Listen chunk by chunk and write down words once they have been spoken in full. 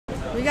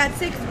We got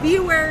 6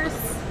 viewers.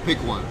 Pick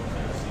one.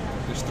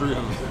 There's 3 of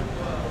them.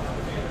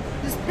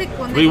 Just pick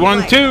one. 3,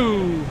 1,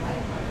 2.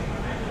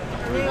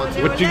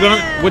 What you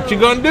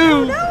gonna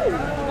do? No,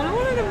 I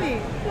wanted to be.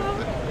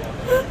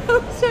 I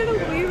was trying to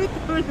wave it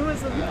when it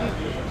was a me.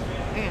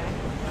 Okay.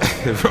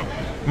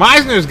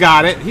 Meisner's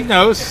got it. He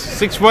knows.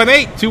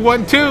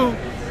 618-212.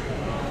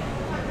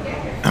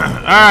 All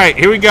right,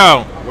 here we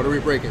go. What are we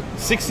breaking?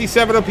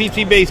 67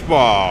 OPC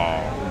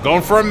baseball.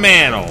 Going for a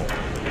mantle.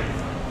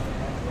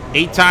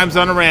 8 times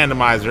on a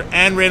randomizer.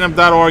 And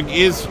random.org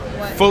is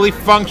fully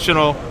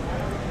functional.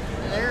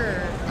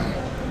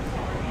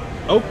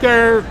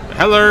 Okay.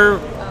 Hello.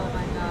 Oh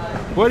my god.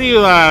 What do you,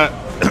 Yeah.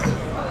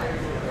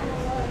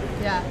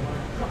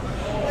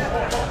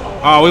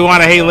 Oh, we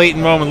want a hey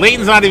Leighton moment.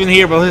 Leighton's not even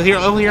here, but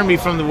he'll hear me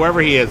from wherever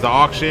he is, the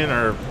auction,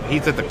 or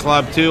he's at the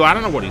club too. I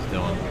don't know what he's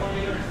doing.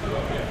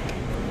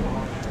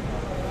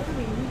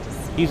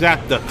 He's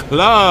at the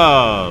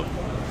club.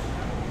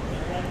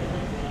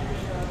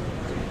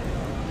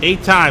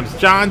 8 times.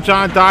 John,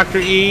 Dr.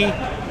 E,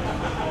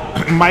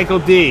 Michael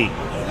D.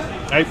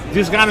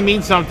 This got to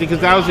mean something because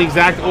that was the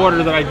exact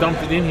order that I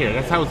dumped it in here.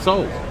 That's how it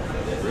sold.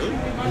 Really?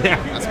 Yeah.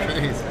 That's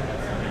crazy.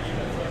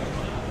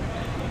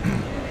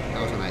 That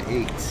was when I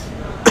ate.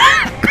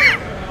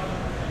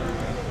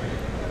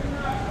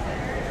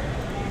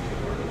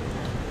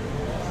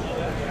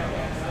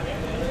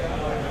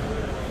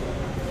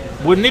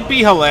 Wouldn't it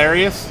be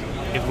hilarious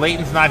if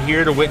Leighton's not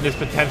here to witness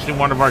potentially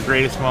one of our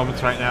greatest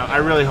moments right now? I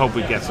really hope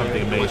we get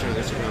something amazing.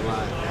 Instagram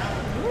Live.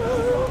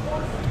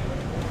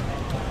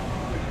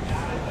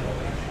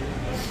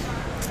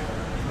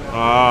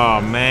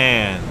 Oh,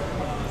 man.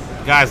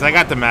 Guys, I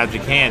got the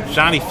magic hand.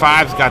 Johnny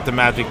Five's got the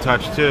magic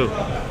touch, too.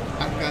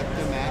 I got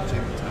the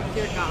magic touch.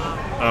 Dear God.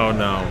 Oh,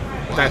 no.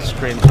 That's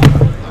cringe.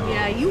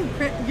 Yeah, you're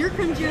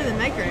cringier than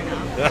Mike right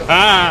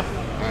now.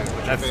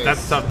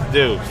 That's tough to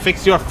do.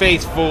 Fix your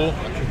face, fool.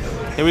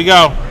 Here we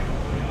go.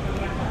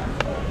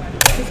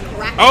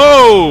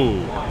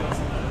 Oh!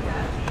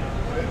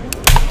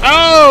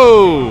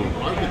 Oh!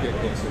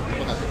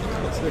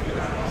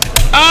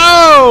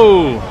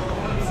 Oh!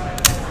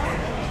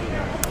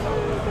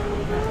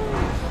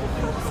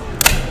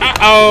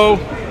 Uh-oh.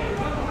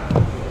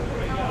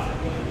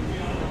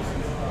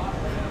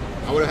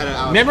 I would have had an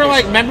hour.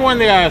 Remember when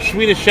the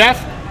Swedish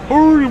chef?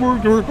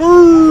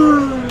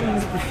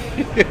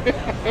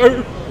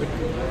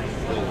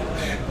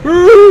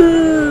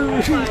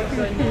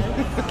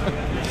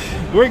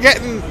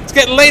 It's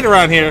getting late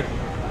around here.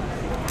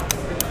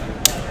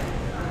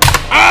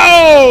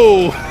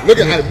 Oh! Look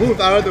at how it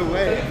moved out of the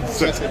way.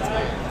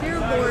 Dear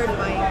Lord,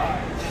 Mike.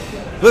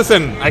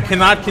 Listen, I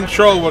cannot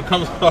control what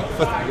comes off.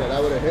 Yeah,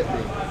 that would have hit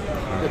me.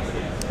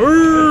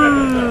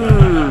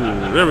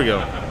 There we go.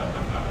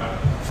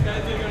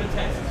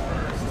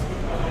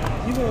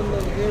 You want to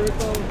know here it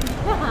goes?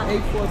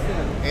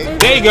 847.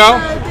 There you go.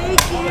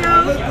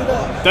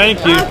 Thank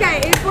you. Thank you. Okay,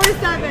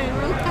 847.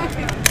 Real quick.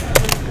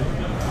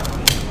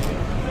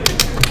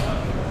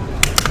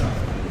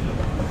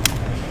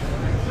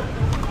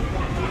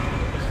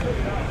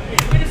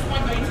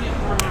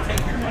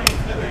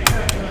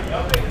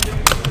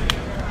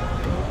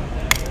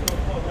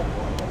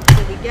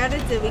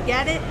 Did we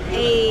get it?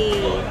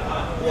 Hey.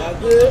 Y'all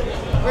good?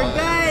 We're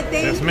good. Thank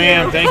you. Yes,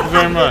 ma'am. Thank you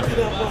very much.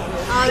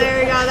 Oh, there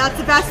we go. That's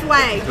the best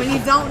way. When you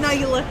don't know,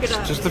 you look it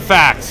up. Just the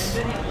facts.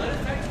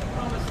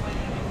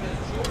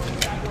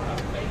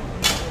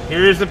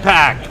 Here's the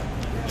pack.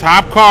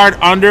 Top card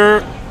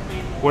under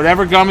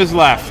whatever gum is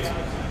left.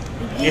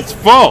 It's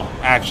full,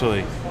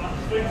 actually.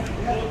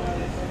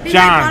 Hey,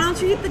 John. Mike, why don't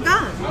you eat the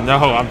gum? No,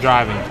 I'm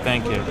driving.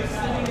 Thank you.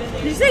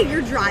 Did you say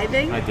you're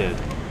driving? I did.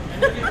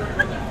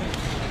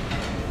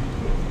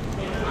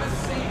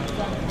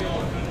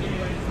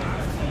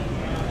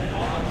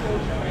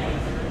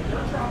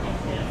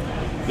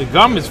 The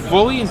gum is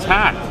fully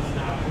intact.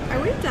 I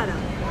waved at him.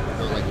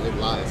 Don't like live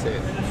live. Say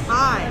it.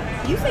 Hi.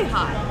 You say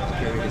hi.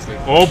 Can't read this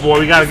thing. Oh boy,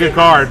 we got a good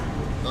card.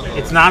 Uh-oh.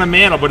 It's not a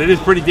mantle, but it is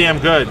pretty damn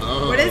good.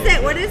 Oh. What is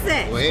it? What is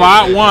it? Wait,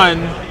 Spot wait.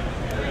 1,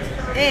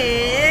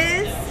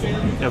 Is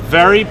a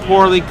very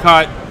poorly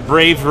cut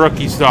Braves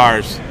rookie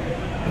stars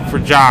for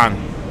John.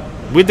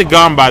 With the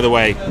gum, by the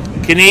way.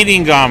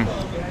 Canadian gum.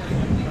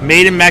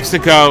 Made in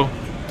Mexico.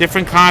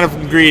 Different kind of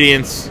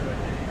ingredients.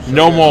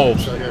 No mold.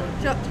 Show here.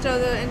 show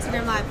the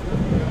Instagram live.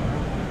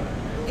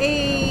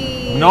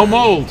 Hey. No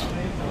mold.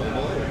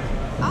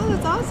 Oh,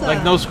 that's awesome.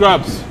 Like no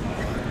scrubs.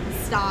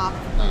 Stop.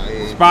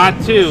 Spot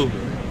 2.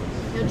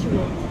 Don't you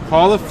will.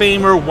 Hall of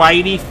Famer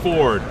Whitey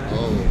Ford.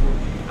 Oh.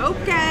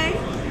 Okay.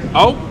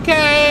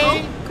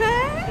 Okay.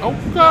 Okay.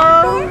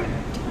 Okay.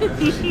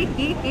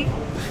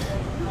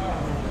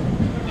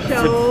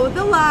 Show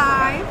the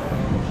live.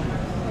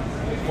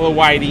 Well,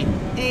 Whitey.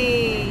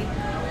 Hey.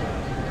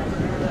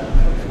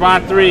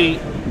 Spot 3.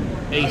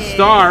 A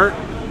star,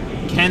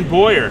 Ken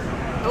Boyer.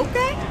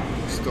 Okay.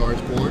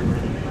 Stars born.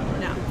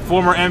 No.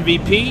 Former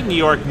MVP, New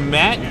York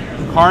Met,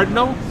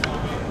 Cardinal.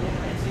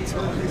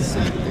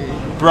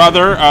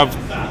 Brother of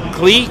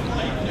Cleat.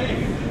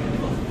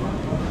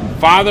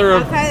 Father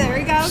of Okay, there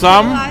we go.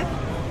 some. Live.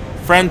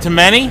 Friend to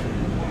many.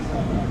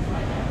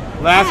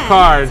 Last And-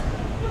 card,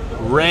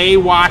 Ray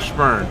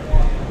Washburn.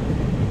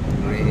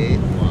 Ray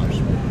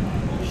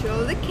Washburn.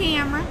 Show the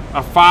camera.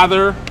 A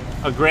father,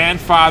 a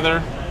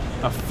grandfather,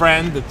 a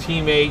friend, a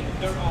teammate.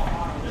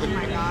 Oh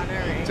my God! All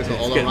right. Just an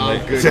all Getting around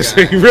late. good Just-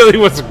 guy. He really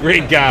was a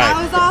great guy.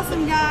 That was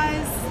awesome,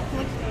 guys. All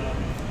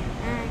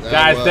right. That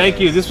Guys, was. thank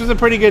you. This was a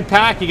pretty good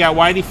pack. You got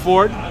Whitey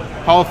Ford,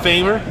 Hall of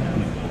Famer.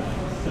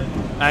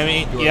 I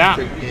mean, You want yeah.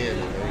 to shake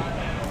hands, right?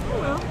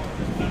 Oh,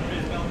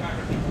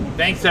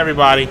 Thanks,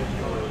 everybody. well.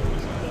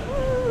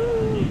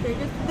 Woo!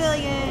 Greatest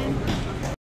Pavilion.